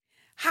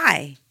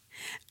Hi,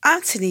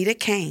 I'm Tanita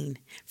Kane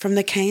from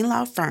the Kane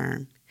Law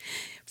Firm.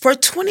 For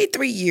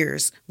 23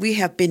 years, we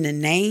have been the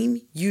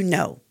name you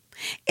know,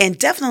 and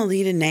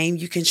definitely the name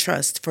you can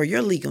trust for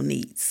your legal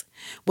needs,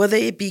 whether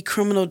it be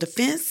criminal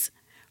defense,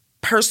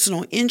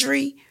 personal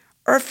injury,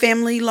 or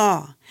family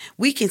law.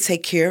 We can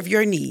take care of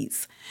your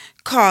needs.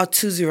 Call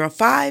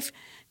 205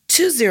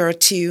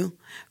 202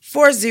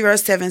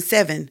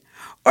 4077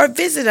 or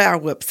visit our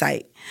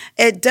website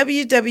at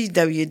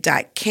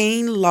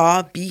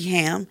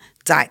www.canelawbham.com.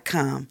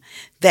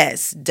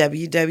 That's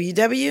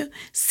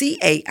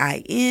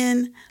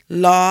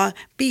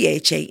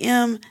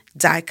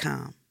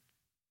www.canelawbham.com.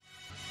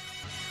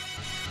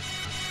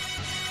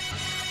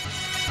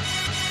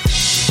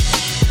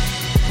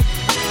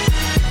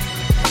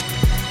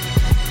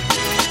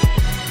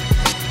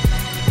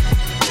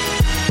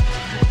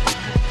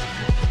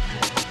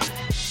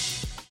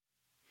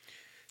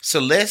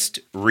 Celeste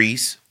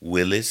Reese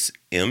Willis,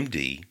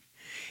 MD,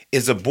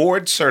 is a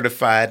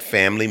board-certified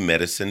family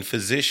medicine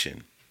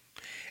physician.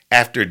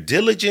 After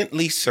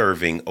diligently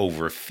serving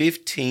over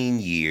 15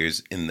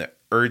 years in the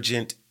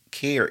urgent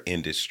care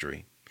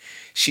industry,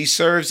 she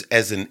serves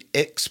as an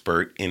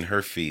expert in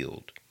her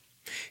field.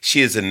 She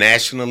is a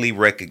nationally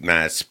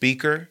recognized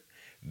speaker,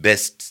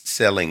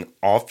 best-selling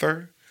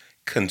author,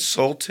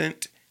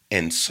 consultant,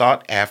 and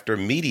sought-after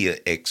media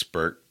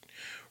expert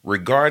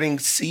regarding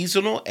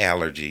seasonal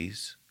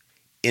allergies,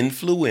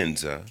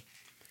 influenza,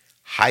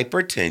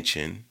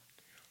 hypertension,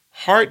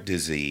 heart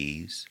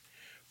disease,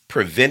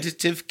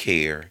 preventative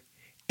care,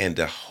 and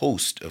a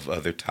host of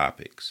other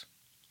topics.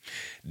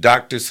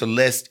 Dr.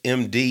 Celeste,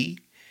 MD,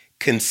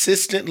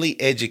 consistently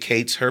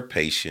educates her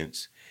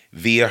patients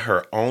via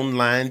her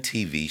online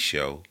TV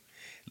show,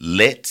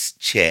 Let's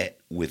Chat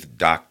with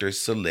Dr.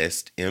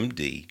 Celeste,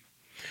 MD,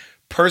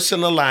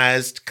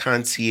 personalized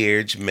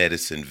concierge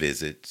medicine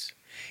visits,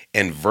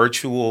 and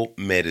virtual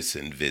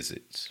medicine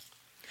visits.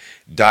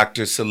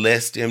 Dr.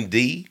 Celeste,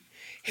 MD,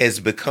 has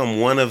become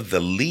one of the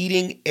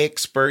leading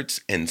experts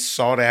and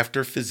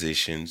sought-after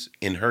physicians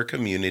in her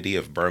community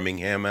of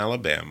Birmingham,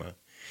 Alabama,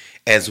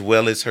 as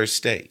well as her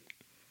state.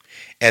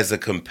 As a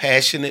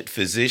compassionate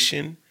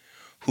physician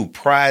who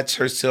prides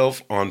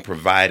herself on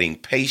providing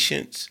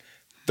patients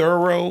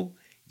thorough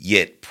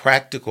yet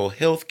practical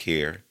health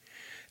care,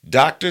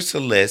 Dr.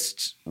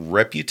 Celeste's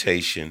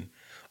reputation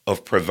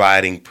of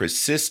providing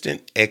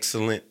persistent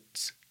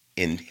excellence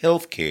in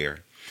health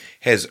care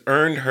has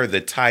earned her the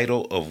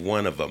title of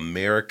one of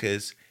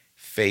America's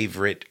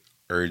favorite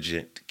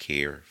urgent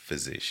care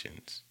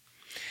physicians.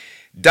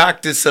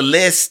 Dr.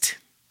 Celeste,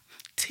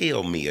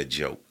 tell me a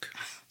joke.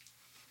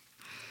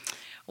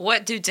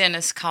 What do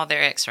dentists call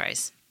their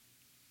x-rays?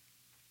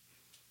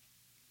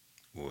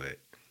 What?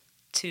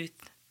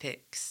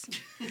 Toothpicks.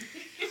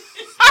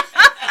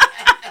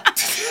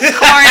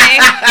 Corny.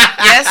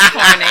 Yes,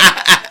 corny.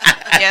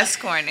 Yes,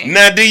 corny.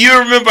 Now, do you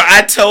remember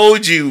I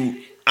told you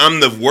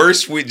I'm the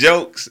worst with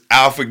jokes?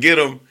 I'll forget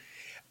them.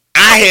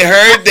 I had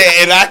heard that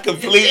and I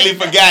completely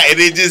forgot, and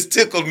it just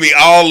tickled me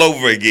all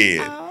over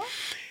again. Oh.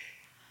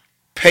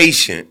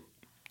 Patient,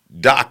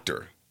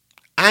 doctor,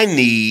 I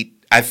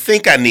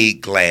think I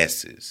need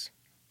glasses.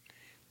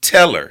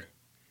 Teller,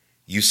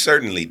 you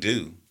certainly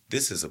do.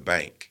 This is a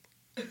bank.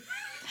 That's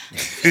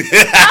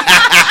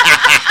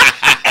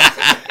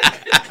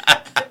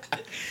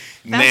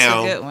a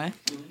good one.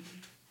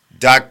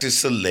 Dr.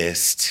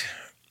 Celeste,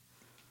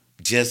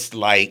 just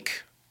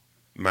like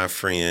my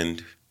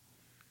friend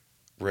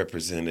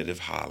Representative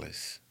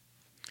Hollis,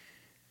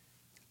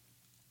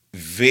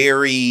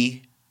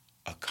 very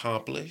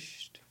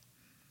accomplished,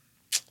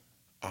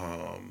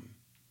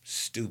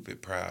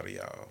 stupid proud of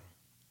y'all,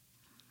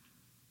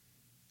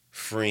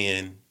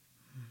 friend,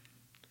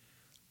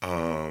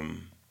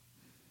 Don't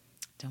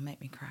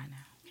make me cry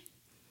now.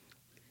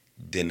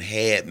 then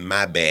had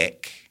my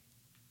back.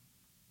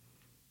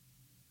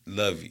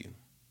 Love you.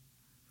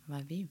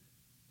 Love you.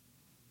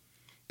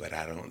 But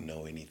I don't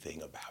know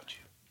anything about you.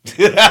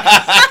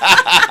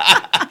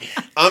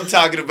 I'm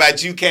talking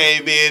about you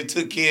came in,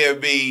 took care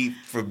of me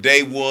from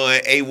day one,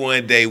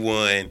 A1 day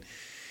one.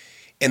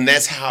 And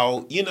that's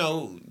how,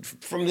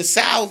 from the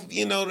South,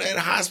 that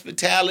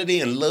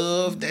hospitality and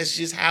love, that's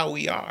just how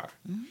we are.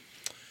 Mm-hmm.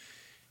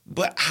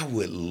 But I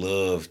would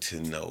love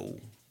to know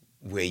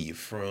where you're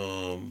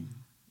from,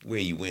 where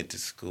you went to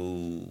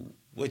school,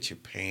 what your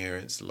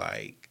parents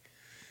like.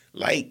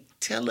 Like,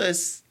 tell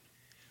us,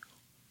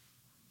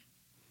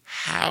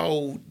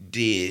 how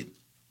did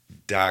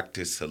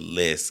Dr.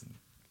 Celeste,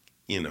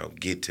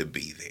 get to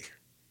be there?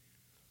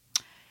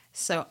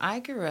 So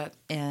I grew up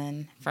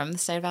from the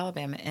state of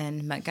Alabama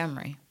in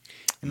Montgomery,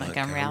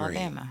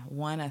 Alabama.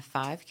 One of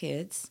 5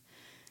 kids.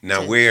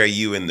 Now, where are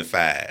you in the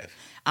 5?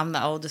 I'm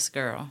the oldest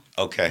girl.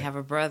 Okay. I have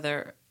a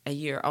brother a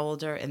year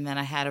older, and then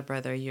I had a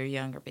brother a year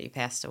younger, but he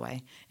passed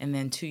away. And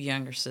then 2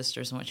 younger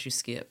sisters once you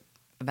skip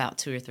about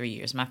 2 or 3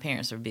 years. My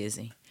parents were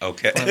busy.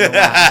 Okay. For a little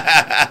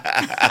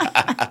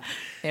while.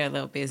 They're a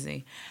little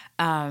busy.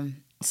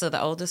 So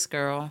the oldest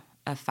girl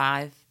of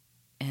 5,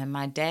 and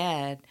my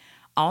dad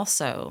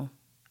also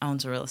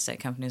owns a real estate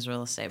company, is a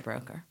real estate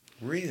broker.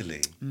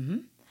 Really?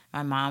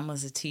 My mom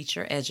was a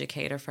teacher,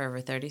 educator for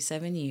over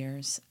 37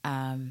 years.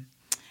 I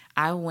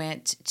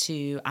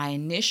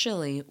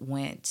initially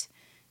went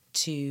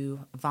to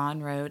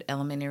Vaughn Road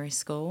Elementary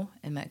School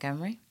in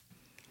Montgomery.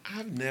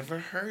 I've never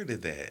heard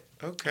of that.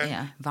 Okay.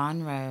 Yeah,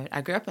 Vaughn Road.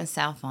 I grew up in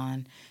South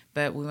Vaughn,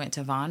 but we went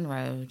to Vaughn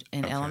Road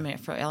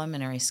for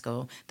elementary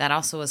school. That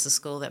also was the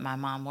school that my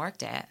mom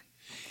worked at.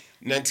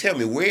 Now tell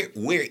me,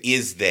 where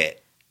is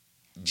that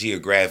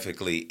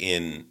geographically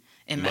in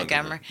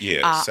Montgomery?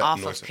 Yeah,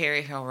 off north of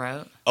Perry Hill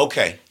Road.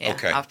 Okay. Yeah,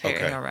 Okay. off Perry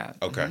okay. Hill Road.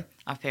 Okay.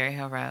 Off Perry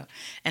Hill Road.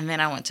 And then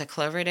I went to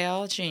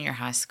Cloverdale Junior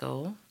High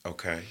School.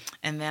 Okay.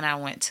 And then I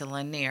went to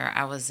Lanier.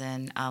 I was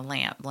in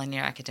LAMP,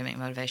 Lanier Academic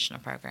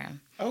Motivational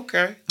Program.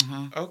 Okay.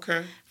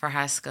 Okay. For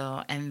high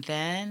school. And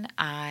then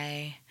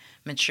I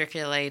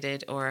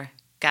matriculated or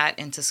got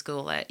into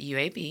school at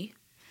UAB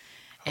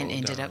and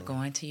ended up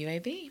going to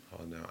UAB.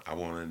 Oh, no. I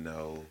want to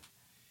know,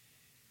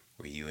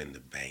 were you in the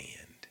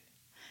band?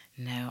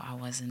 No, I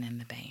wasn't in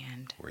the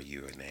band. Were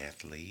you an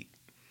athlete?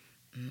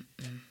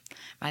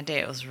 My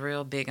dad was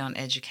real big on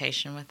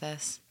education with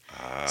us.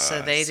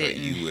 So didn't.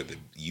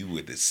 You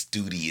were the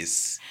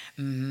studious.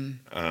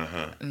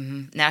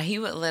 Now he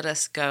would let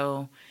us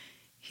go.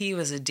 He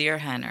was a deer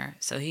hunter,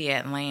 so he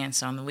had land.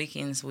 So on the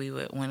weekends we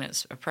would, when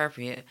it's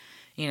appropriate,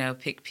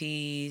 pick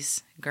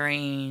peas,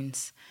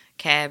 greens,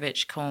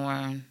 cabbage,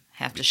 corn.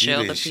 Have to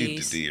shell the peas. You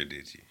didn't shoot the deer,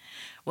 did you?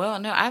 Well,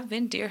 no, I've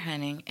been deer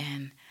hunting,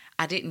 and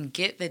I didn't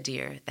get the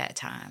deer that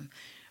time,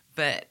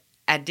 but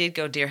I did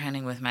go deer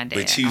hunting with my dad.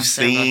 But you've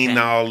seen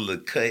all the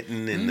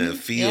cutting and the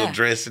field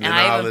dressing and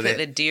all of that? I even put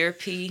the deer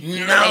pee.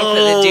 No! I put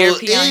the deer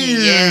pee on you.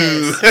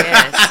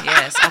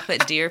 Yes. I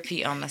put deer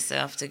pee on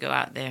myself to go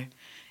out there.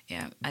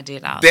 Yeah, I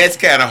did all That's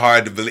kind of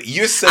hard to believe.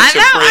 You're such a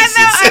princess.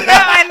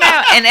 I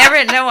know.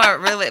 And no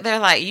one really, they're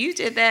like, you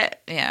did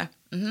that? Yeah.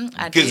 I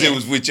did. Because it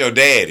was with your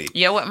daddy.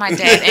 Yeah, with my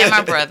dad and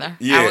my brother.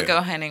 Yeah. I would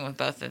go hunting with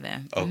both of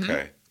them.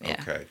 Okay. Yeah.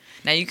 Okay.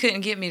 Now, you couldn't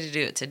get me to do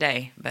it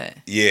today, but.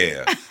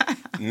 Yeah.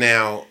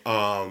 Now,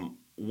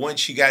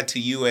 once you got to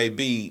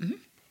UAB,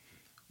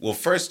 well,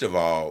 first of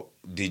all,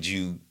 did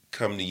you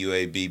come to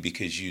UAB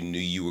because you knew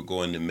you were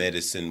going to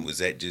medicine? Was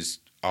that just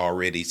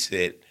already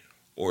set,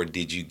 or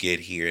did you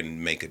get here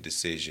and make a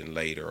decision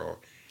later? Or,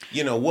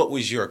 what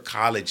was your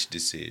college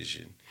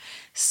decision?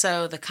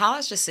 So the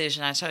college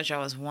decision, I told you I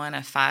was one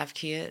of 5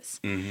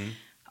 kids.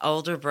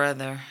 Older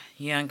brother,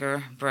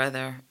 younger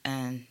brother,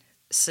 and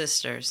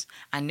sisters.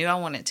 I knew I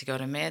wanted to go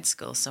to med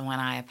school, so when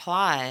I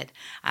applied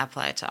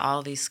to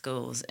all these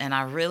schools, and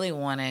I really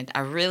wanted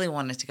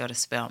to go to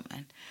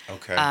Spelman.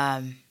 Okay.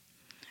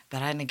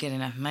 But I didn't get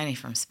enough money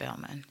from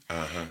Spelman,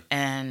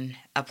 and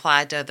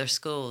applied to other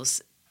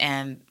schools.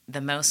 And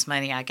the most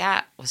money I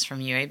got was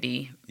from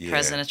UAB,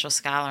 Presidential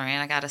Scholar, and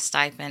I got a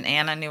stipend,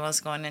 and I knew I was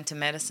going into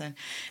medicine.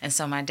 And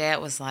so my dad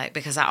was like,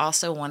 because I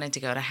also wanted to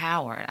go to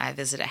Howard. I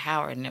visited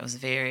Howard, and it was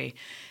very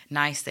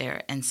nice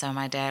there. And so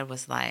my dad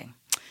was like,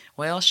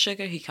 well,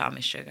 Sugar, he called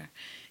me Sugar.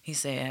 He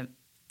said,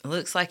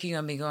 looks like you're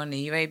going to be going to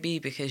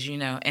UAB because,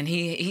 and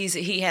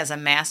he has a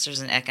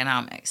master's in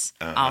economics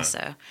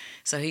also.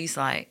 So he's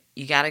like,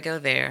 you got to go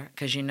there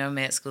because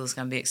med school is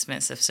going to be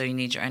expensive, so you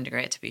need your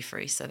undergrad to be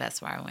free. So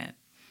that's where I went.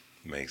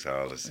 Makes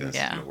all the sense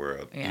in the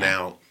world. Yeah.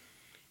 Now,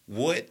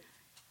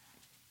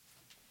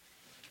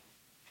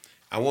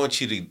 I want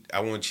you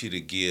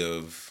to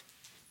give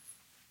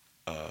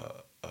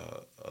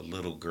a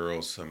little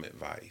girl some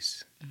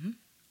advice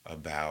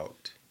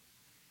about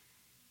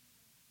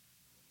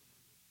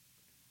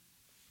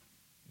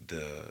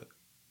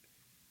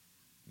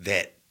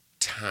that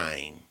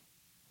time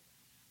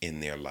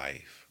in their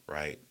life,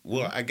 right?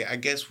 Well, I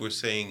guess we're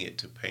saying it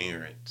to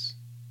parents,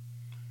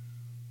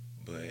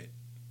 but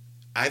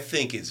I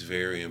think it's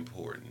very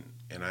important,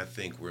 and I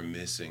think we're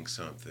missing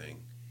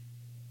something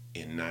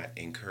in not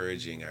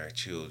encouraging our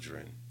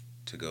children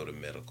to go to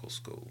medical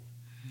school,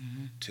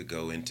 to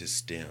go into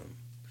STEM,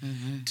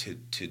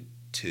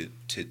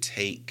 to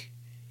take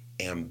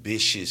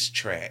ambitious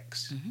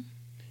tracks,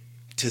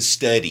 to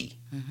study,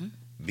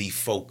 be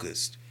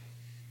focused.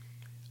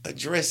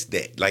 Address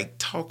that,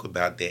 talk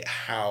about that,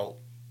 how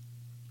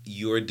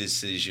your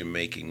decision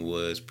making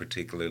was,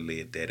 particularly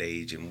at that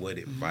age, and what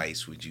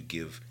advice would you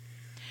give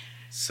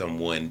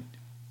someone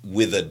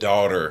with a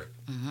daughter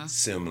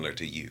similar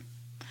to you?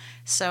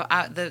 So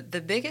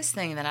the biggest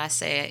thing that I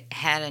say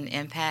had an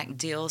impact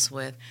deals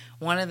with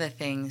one of the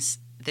things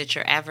that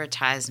your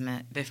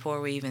advertisement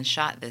before we even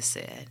shot this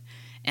said,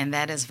 and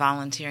that is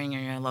volunteering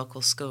in your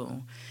local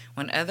school.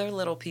 When other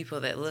little people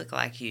that look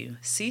like you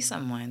see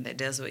someone that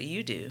does what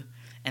you do,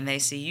 and they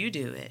see you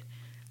do it,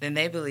 then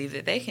they believe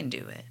that they can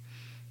do it.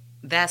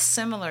 That's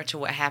similar to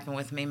what happened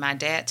with me. My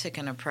dad took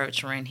an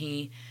approach wherein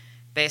he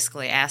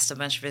basically asked a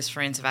bunch of his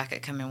friends if I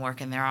could come and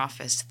work in their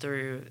office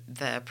through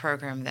the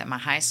program that my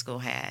high school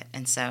had.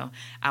 And so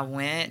I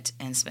went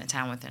and spent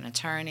time with an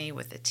attorney,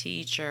 with a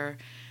teacher,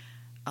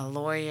 a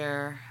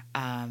lawyer,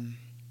 and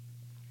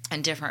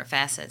different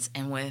facets,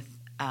 and with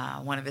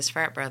one of his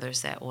frat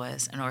brothers that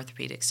was an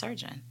orthopedic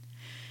surgeon.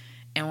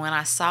 And when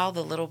I saw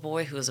the little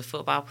boy who was a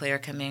football player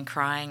come in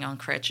crying on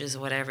crutches or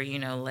whatever,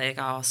 leg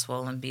all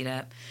swollen, beat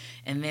up,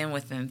 and then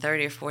within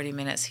 30 or 40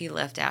 minutes, he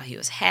left out. He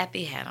was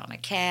happy, had on a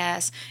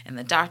cast, and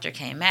the doctor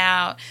came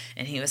out,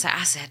 and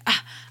I said,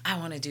 I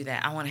want to do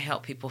that. I want to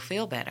help people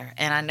feel better.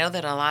 And I know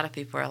that a lot of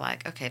people are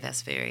like, okay,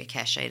 that's very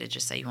cliche to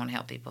just say you want to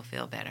help people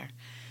feel better.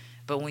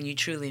 But when you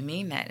truly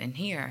mean that in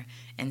here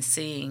and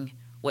seeing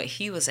what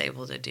he was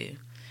able to do.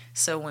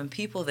 So when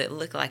people that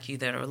look like you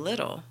that are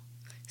little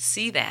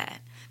see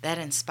that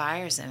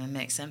inspires them and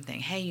makes them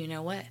think, hey, you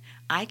know what?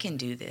 I can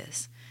do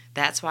this.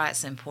 That's why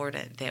it's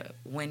important that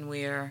when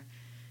we are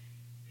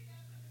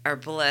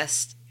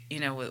blessed,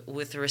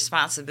 with the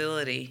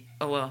responsibility,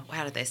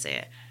 how did they say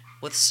it?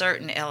 With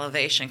certain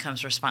elevation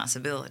comes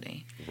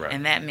responsibility. Right.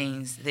 And that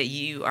means that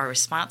you are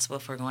responsible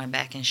for going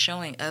back and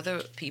showing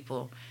other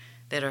people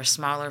that are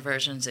smaller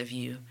versions of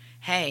you,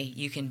 hey,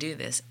 you can do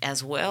this,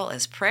 as well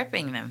as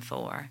prepping them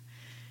for.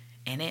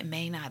 And it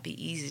may not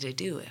be easy to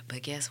do it,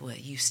 but guess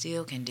what? You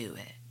still can do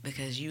it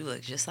because you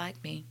look just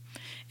like me.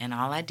 And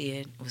all I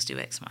did was do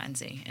X, Y, and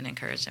Z and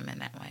encourage them in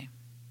that way.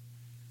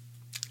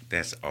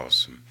 That's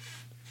awesome.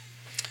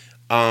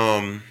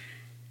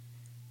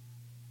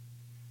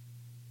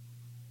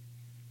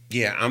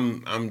 Yeah,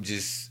 I'm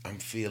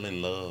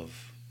feeling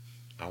love.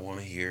 I want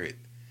to hear it.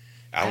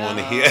 I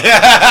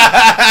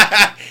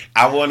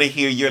want to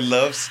hear your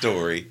love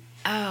story.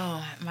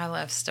 Oh, my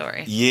love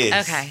story.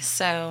 Yes. Okay,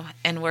 so,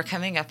 and we're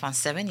coming up on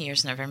 7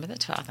 years, November the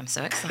 12th. I'm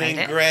so excited.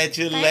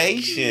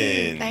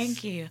 Congratulations.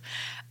 Thank you.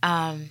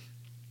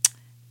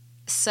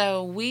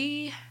 So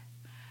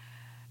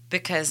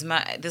because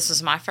this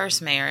was my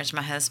first marriage,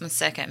 my husband's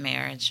second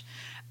marriage.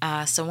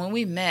 So when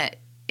we met,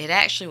 it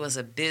actually was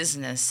a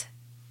business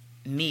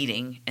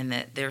meeting, and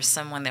that there was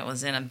someone that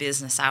was in a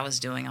business I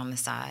was doing on the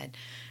side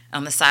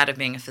of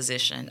being a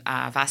physician,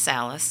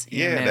 Celeste.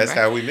 Yeah, that's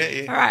how we met.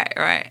 Yeah.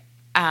 Right.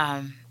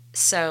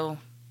 So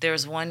there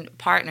was one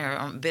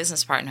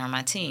business partner on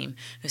my team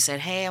who said,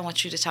 hey, I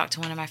want you to talk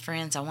to one of my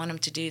friends. I want him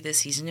to do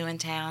this. He's new in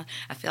town.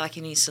 I feel like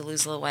he needs to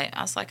lose a little weight.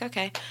 I was like,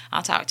 okay,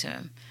 I'll talk to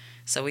him.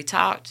 So we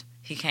talked.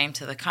 He came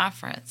to the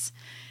conference.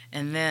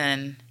 And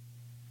then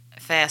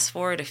fast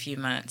forward a few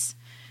months,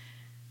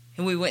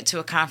 and we went to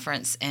a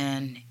conference,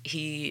 and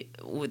the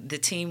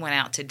team went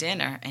out to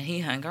dinner, and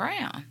he hung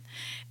around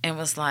and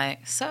was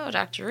like, so,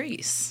 Dr.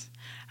 Reese,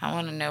 I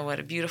want to know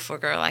what a beautiful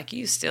girl like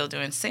you still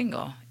doing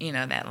single,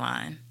 that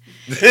line.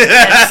 And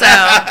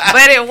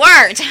but it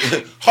worked.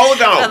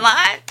 Hold on. The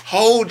line?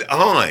 Hold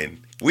on.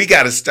 We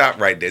got to stop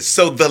right there.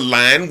 So the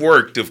line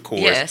worked, of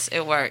course. Yes,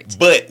 it worked.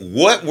 But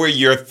what were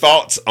your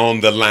thoughts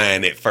on the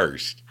line at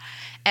first?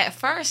 At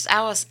first,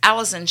 I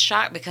was in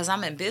shock because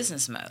I'm in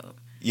business mode.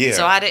 Yeah.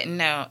 So I didn't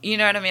know. You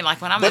know what I mean? Like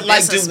when I'm in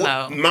business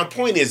mode. My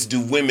point is,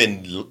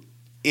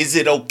 is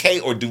it okay,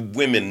 or do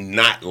women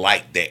not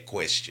like that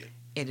question?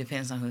 It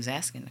depends on who's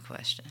asking the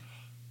question.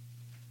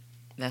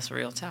 That's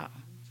real talk.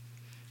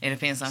 It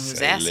depends on who's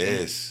asking.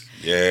 Celeste.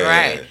 Yeah.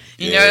 Right.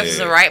 You know, if it's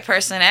the right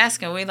person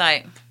asking, we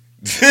like,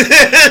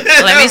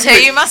 let me tell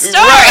you my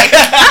story. Right.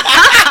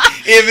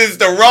 If it's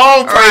the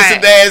wrong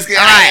person asking.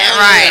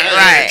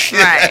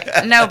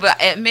 Right. No,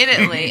 but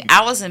admittedly,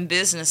 I was in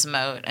business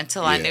mode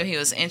until I knew he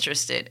was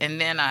interested.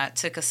 And then I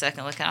took a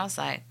second look and I was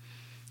like,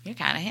 you're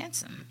kind of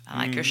handsome.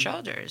 I like your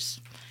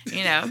shoulders.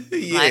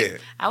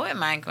 Like, I wouldn't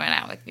mind going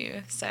out with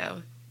you.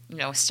 So,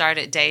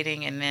 started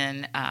dating, and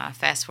then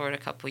fast forward a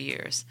couple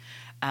years,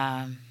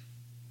 and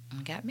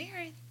got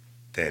married.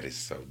 That is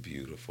so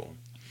beautiful.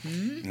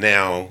 Mm-hmm.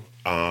 Now,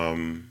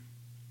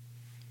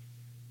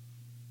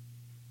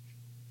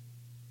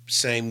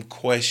 same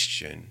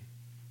question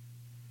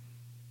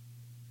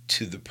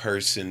to the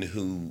person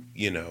who,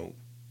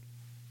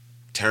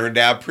 turned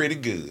out pretty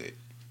good.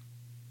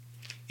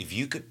 If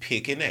you could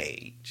pick an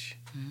age,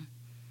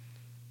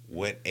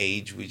 what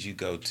age would you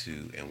go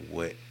to, and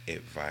what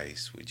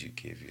advice would you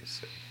give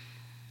yourself?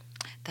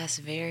 That's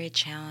very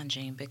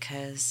challenging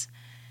because,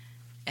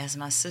 as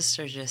my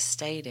sister just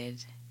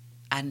stated,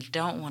 I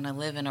don't want to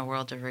live in a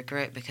world of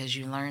regret because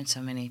you learn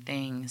so many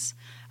things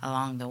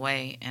along the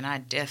way. And I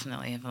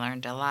definitely have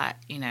learned a lot,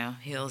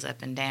 hills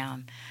up and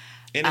down.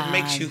 And it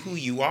makes you who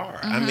you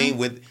are. I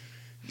mean,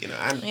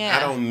 I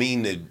don't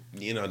mean to,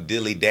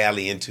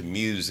 dilly-dally into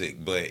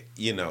music, but,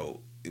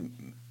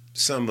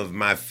 some of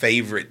my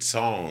favorite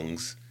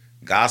songs,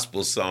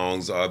 gospel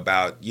songs, are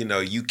about,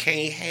 you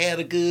can't have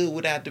the good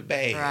without the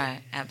bad.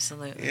 Right,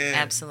 absolutely. Yeah,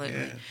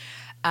 absolutely.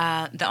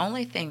 Yeah. The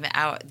only thing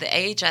the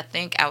age I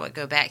think I would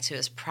go back to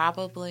is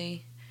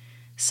probably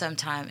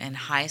sometime in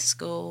high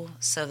school,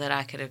 so that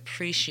I could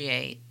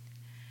appreciate,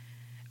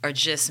 or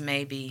just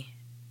maybe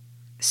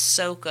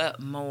soak up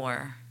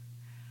more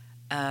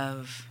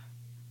of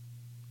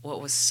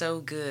what was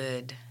so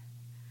good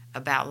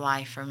about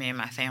life for me and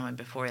my family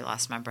before we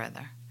lost my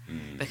brother.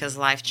 Because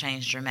life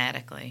changed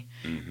dramatically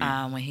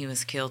when he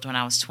was killed when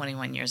I was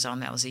 21 years old.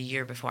 And that was a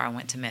year before I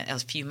went to it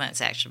was a few months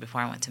actually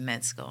before I went to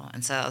med school.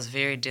 And so that was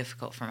very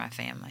difficult for my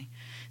family.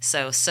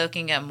 So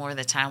soaking up more of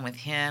the time with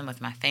him,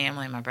 with my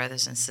family, my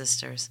brothers and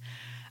sisters.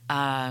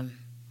 And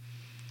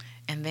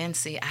And then,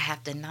 see, I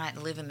have to not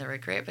live in the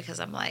regret because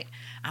I'm like,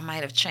 I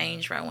might have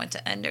changed where I went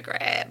to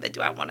undergrad, but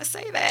do I want to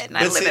say that? And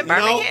I live in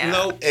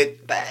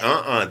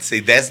Birmingham. See,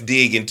 that's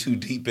digging too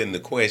deep in the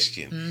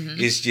question. Mm-hmm.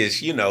 It's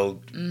just,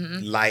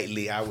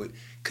 lightly I would,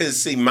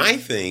 because see, my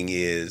thing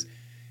is,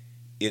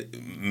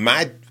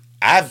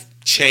 I've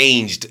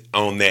changed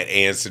on that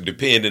answer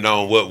depending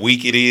on what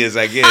week it is,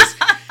 I guess.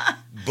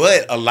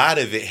 But a lot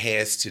of it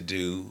has to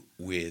do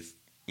with,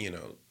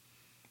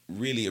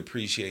 really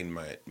appreciating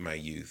my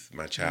youth,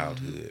 my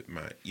childhood,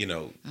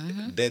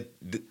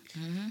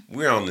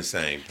 we're on the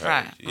same page.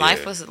 Right. Yeah.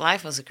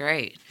 Life was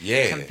great.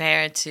 Yeah.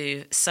 Compared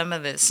to some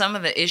of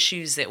the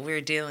issues that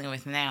we're dealing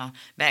with now.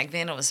 Back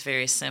then it was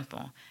very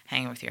simple.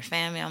 Hanging with your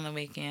family on the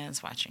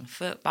weekends, watching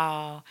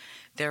football.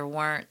 There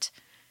weren't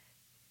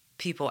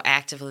people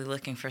actively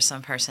looking for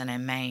some person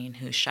in Maine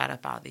who shot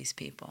up all these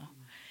people.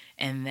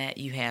 And that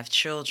you have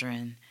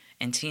children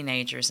and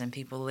teenagers and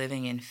people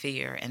living in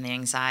fear and the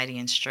anxiety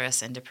and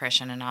stress and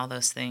depression and all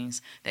those things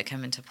that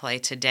come into play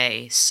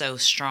today so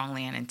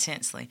strongly and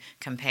intensely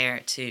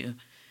compared to,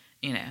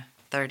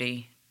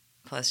 30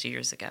 plus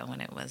years ago when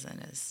it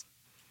wasn't as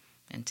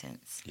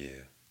intense.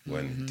 Yeah,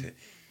 wasn't intense.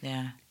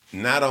 Yeah.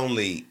 Not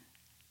only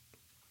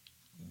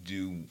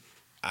do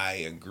I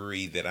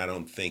agree that I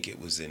don't think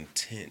it was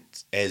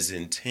intense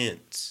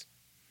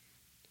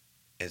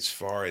as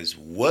far as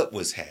what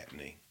was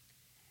happening,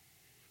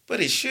 but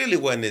it surely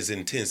wasn't as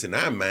intense in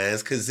our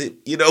minds because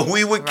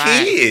we were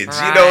kids.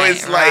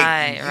 It's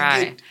like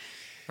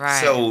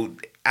right. So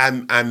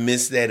I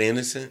miss that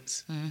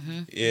innocence. Mm-hmm.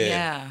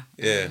 Yeah.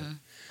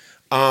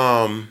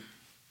 Mm-hmm.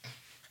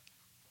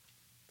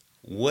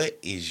 What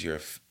is your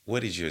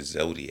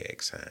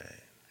zodiac sign?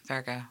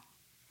 Virgo.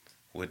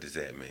 What does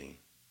that mean?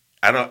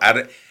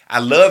 I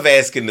love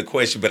asking the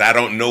question, but I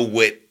don't know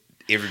what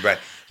everybody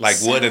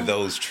what are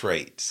those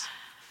traits?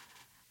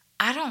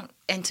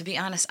 And to be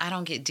honest, I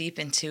don't get deep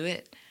into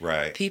it.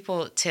 Right.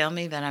 People tell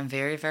me that I'm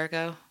very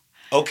Virgo.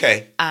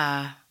 Okay.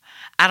 I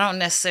don't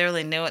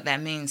necessarily know what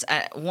that means.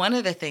 One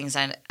of the things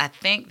I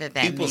think that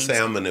people means... say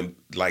I'm a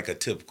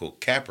typical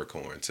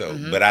Capricorn, so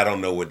but I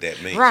don't know what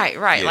that means. Right.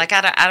 Yeah. Like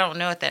I don't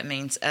know what that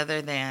means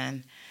other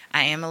than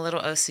I am a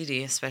little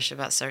OCD, especially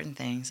about certain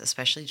things,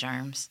 especially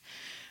germs.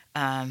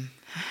 Right.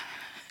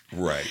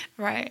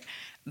 Right.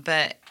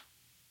 But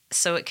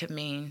so it could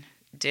mean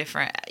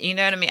different. You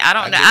know what I mean?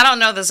 I don't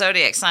know the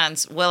zodiac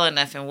signs well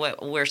enough and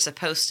what we're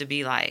supposed to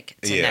be like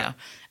to know,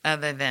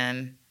 other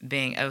than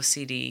being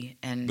OCD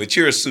and. But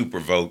you're a super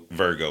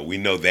Virgo. We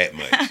know that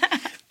much.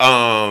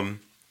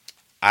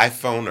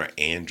 iPhone or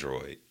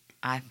Android?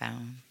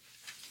 iPhone.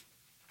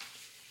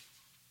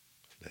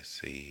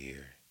 Let's see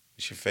here.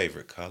 What's your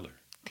favorite color?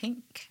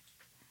 Pink.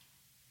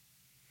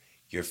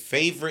 Your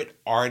favorite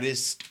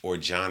artist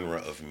or genre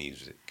of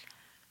music?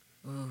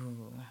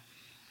 Ooh.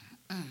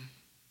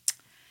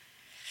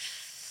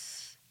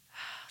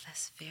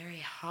 That's very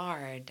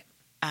hard.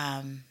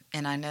 And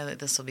I know that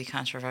this will be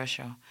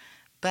controversial,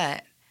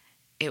 but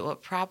it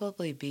would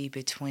probably be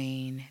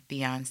between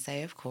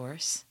Beyonce, of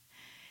course,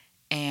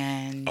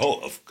 and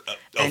of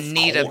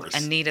course.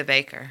 Anita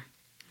Baker.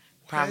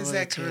 Why is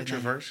that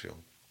controversial?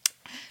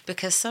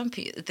 Because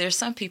there's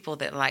some people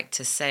that like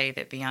to say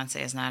that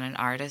Beyonce is not an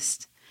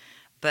artist,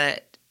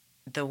 but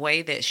the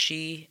way that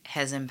she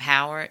has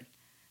empowered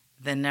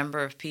the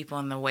number of people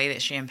and the way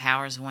that she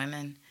empowers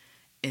women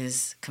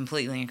is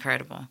completely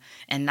incredible.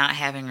 And not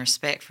having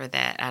respect for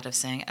that out of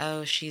saying,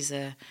 oh,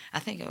 I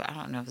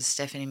don't know if it's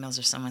Stephanie Mills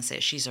or someone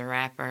said she's a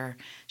rapper,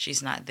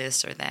 she's not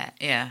this or that.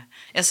 Yeah.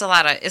 It's a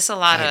lot of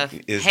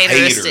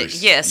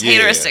hateristic. Yes,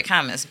 hateristic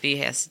comments B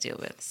has to deal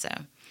with. So,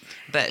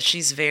 but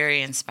she's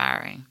very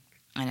inspiring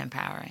and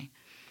empowering.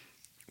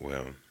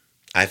 Well,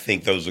 I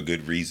think those are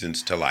good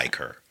reasons to like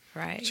her.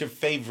 Right. What's your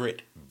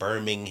favorite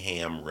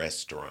Birmingham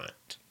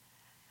restaurant?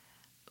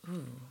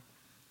 Ooh.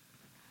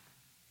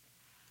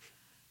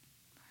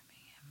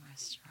 Birmingham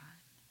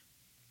restaurant.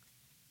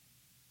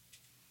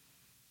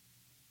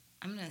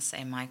 I'm going to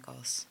say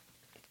Michael's.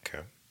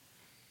 Okay.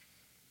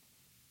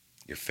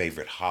 Your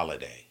favorite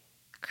holiday?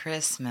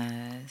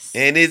 Christmas.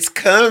 And it's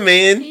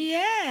coming.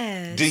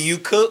 Yes. Do you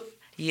cook?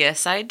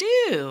 Yes, I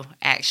do,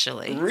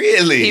 actually.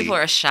 Really? People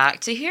are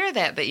shocked to hear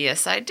that, but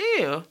yes, I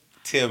do.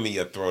 Tell me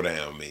your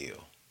throwdown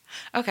meal.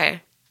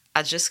 Okay.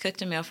 I just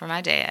cooked a meal for my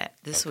dad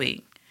this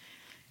week.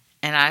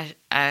 And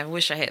I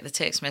wish I had the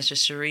text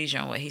message to read you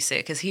on what he said,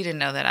 because he didn't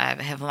know that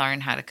I have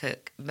learned how to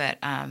cook. But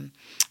I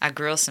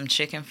grilled some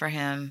chicken for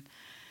him,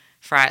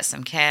 fried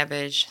some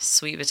cabbage,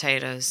 sweet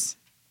potatoes,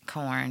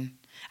 corn.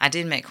 I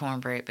did make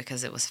cornbread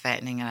because it was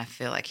fattening, and I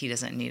feel like he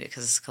doesn't need it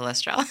because his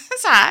cholesterol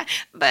is high.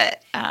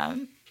 But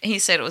he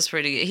said it was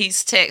pretty good.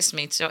 He's texted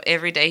me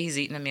every day he's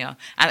eating a meal.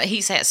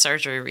 He's had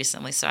surgery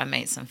recently, so I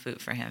made some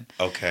food for him.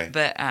 Okay.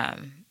 But,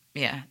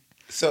 yeah.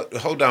 So,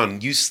 hold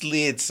on. You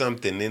slid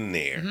something in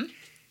there. Mm-hmm.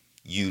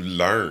 You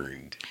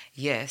learned.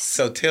 Yes.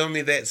 So, tell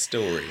me that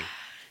story.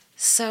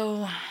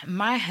 So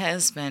my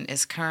husband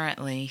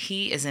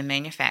he is in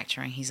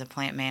manufacturing. He's a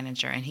plant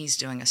manager and he's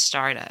doing a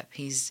startup.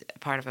 He's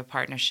part of a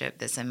partnership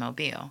that's in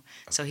Mobile.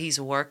 So he's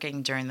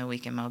working during the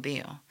week in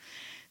Mobile.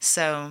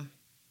 So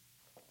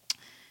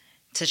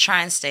to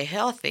try and stay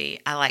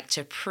healthy, I like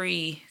to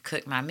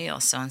pre-cook my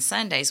meals. So on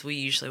Sundays, we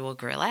usually will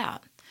grill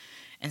out.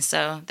 And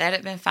so that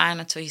had been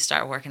fine until he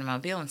started working in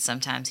Mobile, and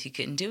sometimes he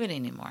couldn't do it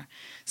anymore.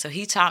 So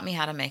he taught me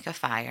how to make a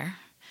fire,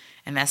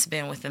 and that's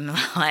been within the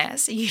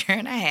last year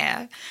and a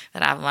half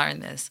that I've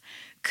learned this.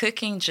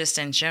 Cooking just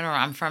in general,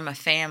 I'm from a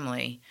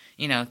family,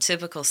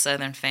 typical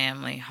Southern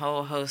family,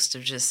 whole host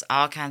of just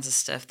all kinds of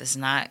stuff that's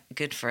not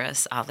good for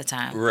us all the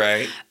time.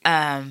 Right.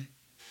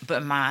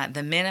 But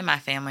the men in my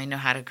family know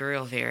how to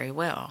grill very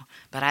well.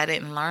 But I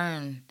didn't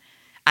learn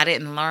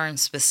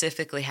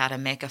specifically how to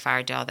make a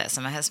fire, do all that.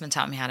 So my husband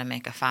taught me how to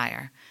make a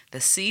fire.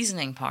 The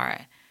seasoning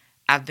part,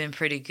 I've been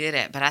pretty good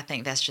at, but I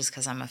think that's just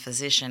because I'm a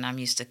physician. I'm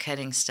used to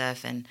cutting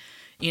stuff and,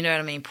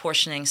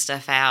 portioning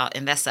stuff out,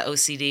 and that's the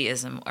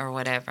OCDism or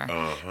whatever.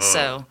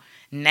 So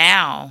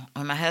now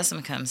when my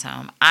husband comes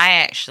home, I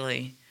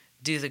actually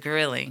do the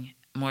grilling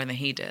more than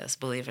he does,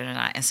 believe it or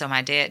not. And so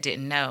my dad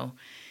didn't know.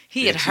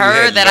 He had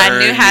heard that I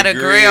knew how to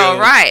grill,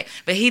 right?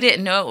 But he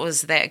didn't know it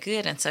was that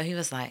good, and so he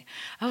was like,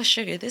 "Oh,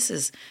 sugar, this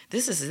is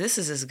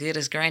as good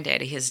as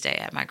Granddaddy, his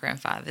dad, my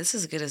grandfather. This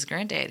is as good as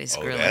Granddaddy's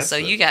grilling. So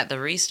you got the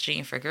Reese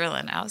gene for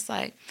grilling." I was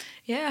like,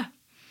 "Yeah."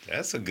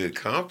 That's a good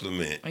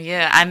compliment.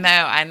 Yeah, I know.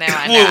 When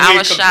I we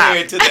was compare shocked.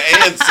 it to the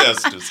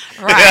ancestors.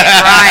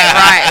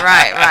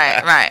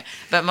 Right.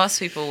 But most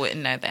people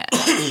wouldn't know that.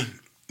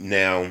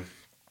 Now,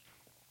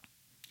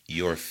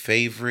 your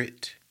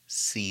favorite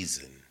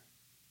season?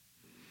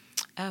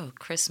 Oh,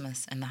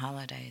 Christmas and the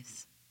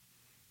holidays.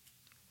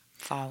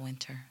 Fall,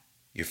 winter.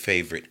 Your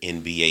favorite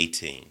NBA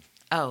team?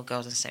 Oh,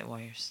 Golden State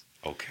Warriors.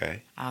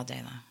 Okay. All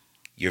day long.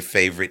 Your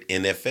favorite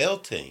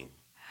NFL team?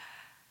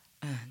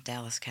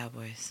 Dallas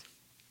Cowboys.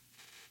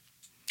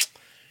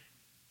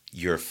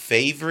 Your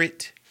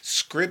favorite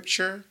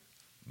scripture,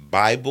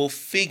 Bible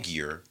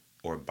figure,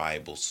 or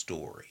Bible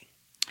story?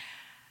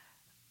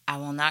 I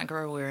will not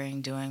grow weary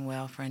in doing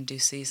well, for in due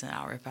season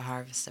I'll reap a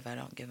harvest if I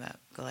don't give up.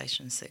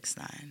 Galatians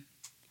 6:9.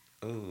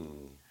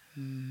 Ooh,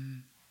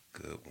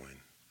 good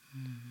one.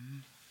 Mm-hmm.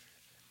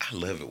 I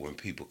love it when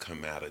people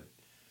come out of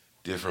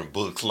different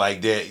books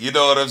like that. You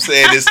know what I'm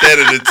saying? Instead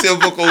of the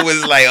typical,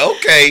 it's like,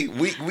 okay,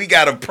 we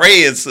got a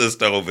praying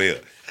sister over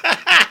here.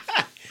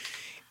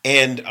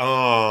 And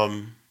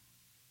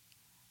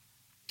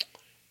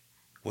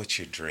what's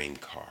your dream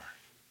car?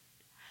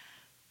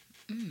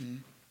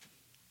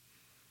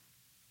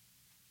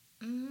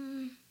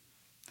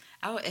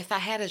 Oh, if I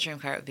had a dream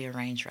car, it would be a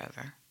Range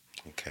Rover.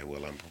 Okay,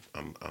 well,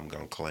 I'm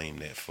gonna claim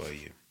that for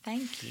you.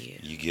 Thank you.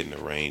 You getting a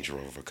Range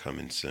Rover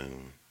coming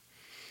soon.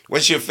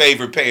 What's your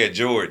favorite pair of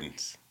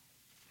Jordans?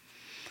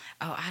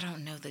 Oh, I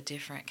don't know the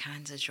different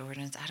kinds of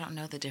Jordans. I don't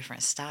know the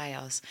different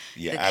styles.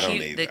 Yeah, I don't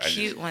either. The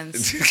cute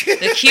ones.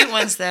 The cute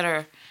ones that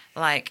are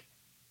like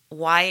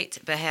white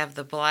but have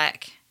the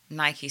black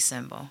Nike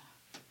symbol.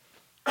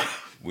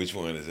 Which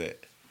one is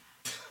that?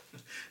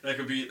 That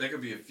could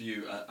be a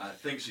few. I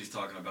think she's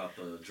talking about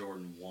the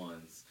Jordan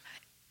 1s.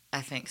 I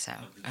think so.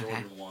 The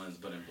Jordan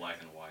 1s, but in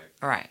black and white.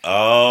 Right.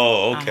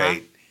 Oh,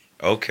 okay.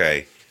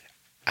 Okay.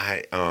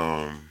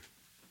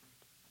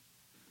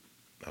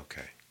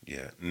 Okay.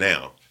 Yeah.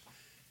 Now,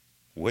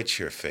 what's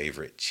your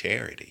favorite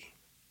charity?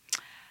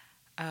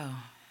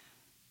 Oh.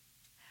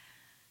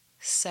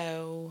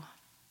 So,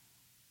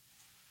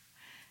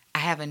 I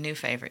have a new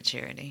favorite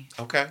charity.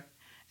 Okay.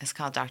 It's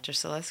called Dr.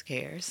 Celeste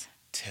Cares.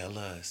 Tell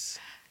us.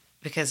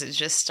 Because it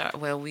just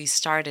we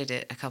started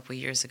it a couple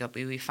years ago,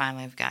 but we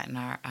finally have gotten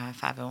our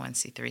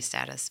 501c3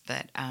 status.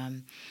 But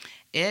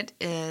it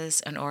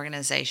is an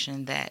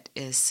organization that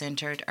is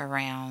centered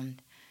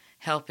around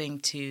helping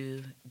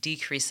to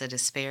decrease the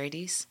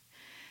disparities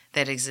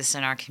that exist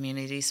in our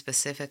community,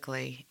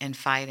 specifically in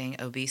fighting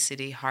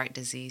obesity, heart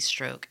disease,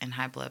 stroke, and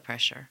high blood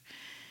pressure.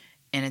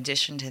 In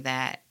addition to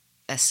that,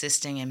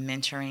 assisting and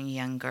mentoring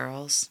young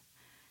girls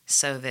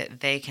so that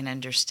they can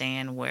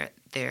understand where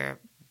their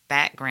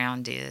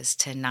background is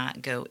to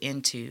not go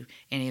into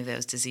any of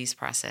those disease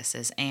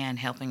processes, and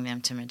helping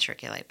them to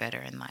matriculate better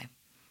in life.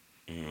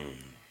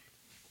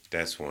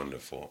 That's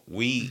wonderful.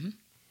 We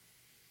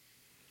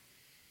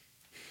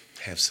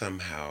have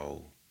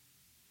somehow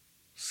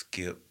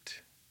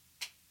skipped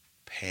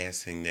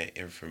passing that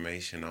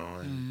information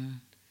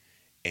on.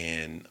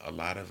 And a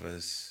lot of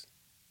us,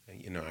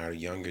 our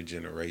younger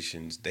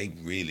generations, they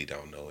really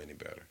don't know any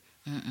better.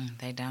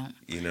 They don't.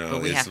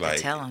 But we it's have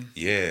to tell them.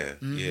 Yeah,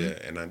 yeah.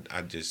 And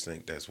I just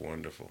think that's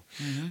wonderful.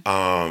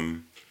 We're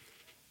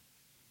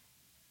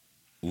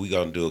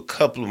going to do a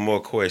couple of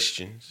more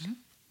questions.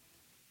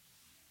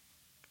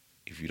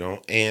 If you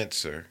don't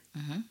answer,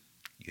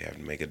 you have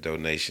to make a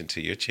donation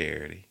to your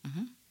charity.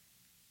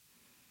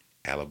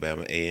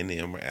 Alabama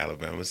A&M or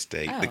Alabama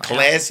State. Oh, the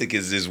classic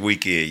is this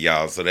weekend,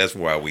 y'all, so that's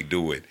why we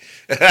do it.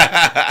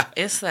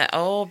 It's that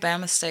old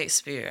Bama State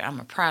spirit. I'm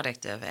a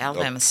product of it.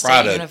 Alabama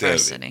State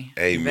University.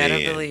 Amen. You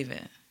better believe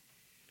it.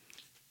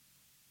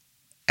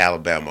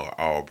 Alabama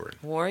or Auburn?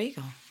 War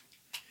Eagle.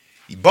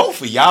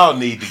 Both of y'all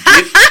need to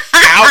get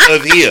out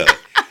of here.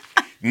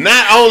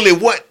 Not only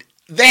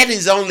that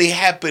has only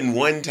happened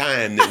one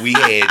time that we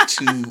had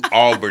two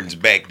Auburns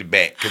back to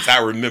back, because I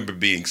remember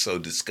being so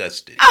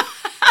disgusted.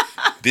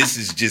 This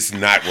is just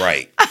not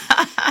right.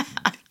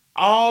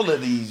 All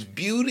of these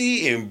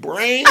beauty and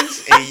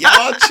brains, and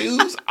y'all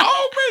choose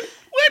Auburn?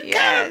 What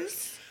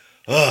Yes.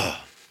 kind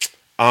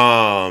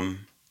of?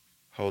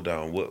 Hold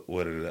on.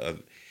 What are the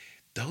other?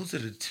 Those are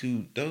the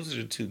two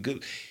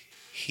good.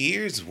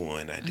 Here's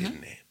one I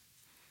didn't have.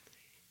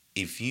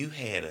 If you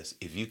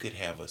could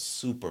have a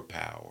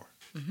superpower,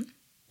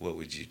 what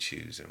would you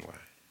choose and why?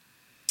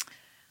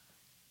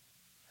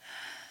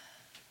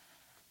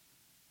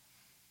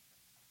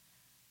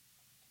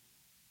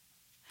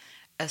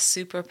 A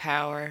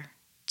superpower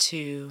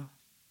to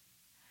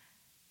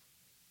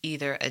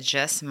either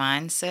adjust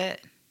mindset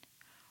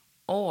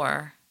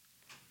or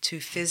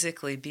to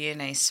physically be in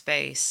a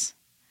space.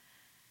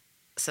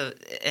 So,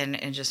 and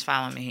just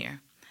follow me here.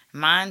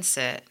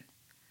 Mindset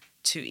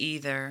to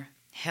either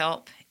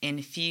help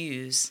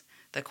infuse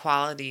the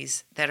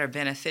qualities that are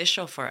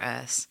beneficial for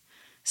us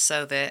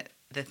so that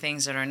the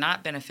things that are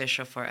not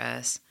beneficial for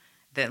us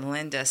that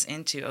lend us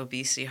into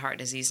obesity, heart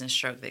disease, and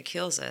stroke that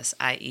kills us,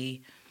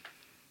 i.e.,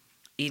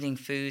 eating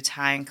foods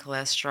high in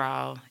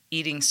cholesterol,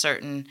 eating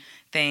certain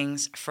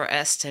things for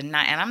us to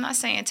not, and I'm not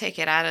saying take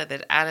it out of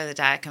the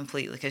diet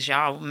completely, because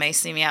y'all may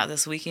see me out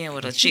this weekend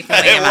with a chicken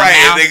wing in my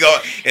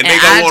mouth. And they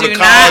gonna want to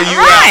call you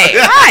right,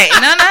 out. Right.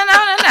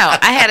 No.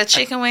 I had a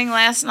chicken wing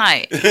last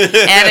night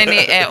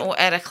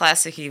at a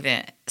classic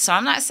event. So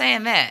I'm not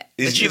saying that.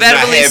 It's but you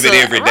better believe it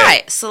every day.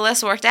 Right.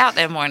 Celeste worked out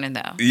that morning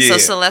though. Yeah, so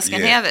Celeste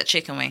can have that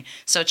chicken wing.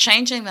 So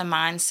changing the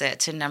mindset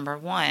to number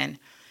one,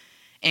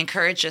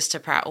 encourage us to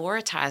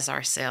prioritize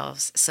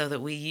ourselves so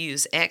that we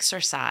use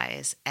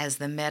exercise as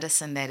the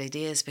medicine that it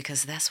is,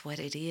 because that's what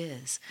it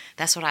is.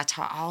 That's what I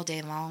talk all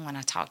day long when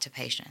I talk to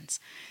patients.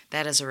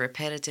 That is a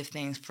repetitive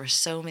thing for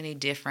so many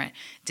different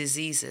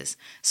diseases.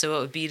 So it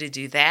would be to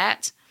do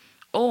that,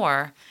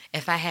 or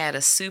if I had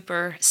a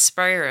super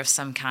sprayer of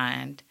some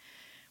kind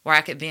where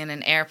I could be in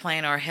an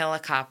airplane or a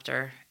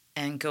helicopter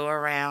and go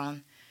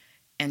around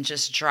and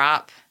just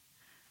drop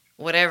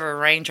whatever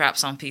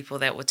raindrops on people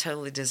that would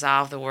totally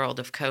dissolve the world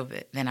of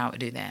COVID, then I would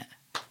do that.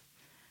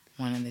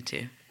 One of the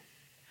two.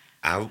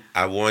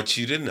 I want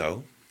you to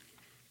know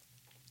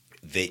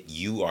that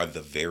you are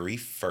the very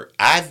first.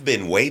 I've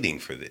been waiting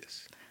for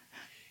this.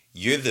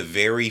 You're the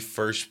very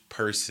first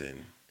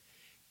person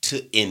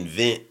to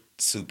invent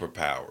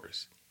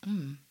superpowers.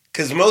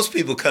 Because most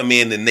people come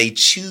in and they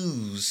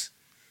choose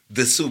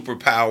the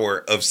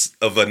superpower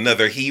of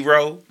another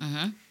hero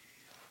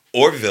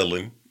or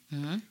villain.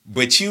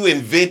 But you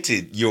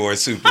invented your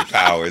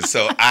superpowers,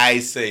 so I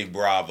say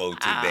bravo to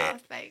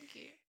that. Thank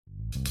you.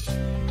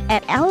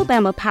 At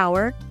Alabama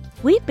Power,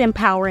 we've been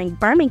powering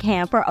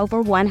Birmingham for over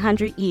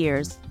 100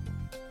 years.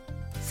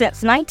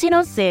 Since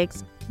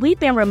 1906, we've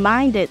been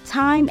reminded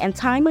time and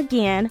time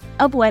again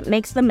of what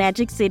makes the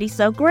Magic City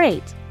so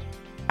great.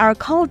 Our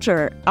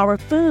culture, our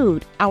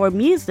food, our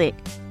music,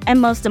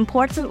 and most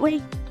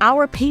importantly,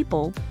 our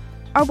people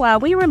are why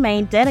we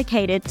remain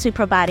dedicated to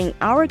providing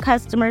our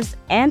customers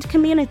and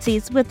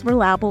communities with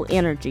reliable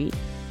energy.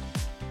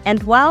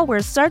 And while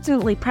we're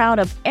certainly proud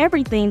of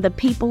everything the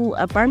people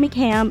of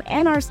Birmingham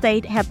and our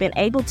state have been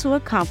able to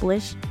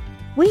accomplish,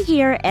 we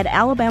here at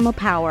Alabama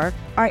Power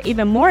are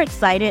even more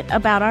excited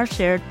about our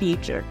shared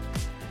future.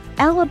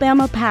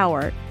 Alabama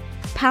Power,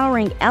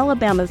 powering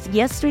Alabama's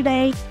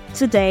yesterday,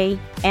 today,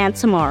 and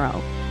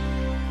tomorrow.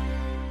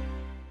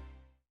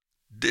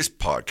 This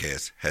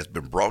podcast has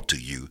been brought to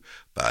you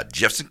by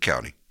Jefferson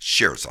County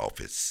Sheriff's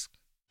Office.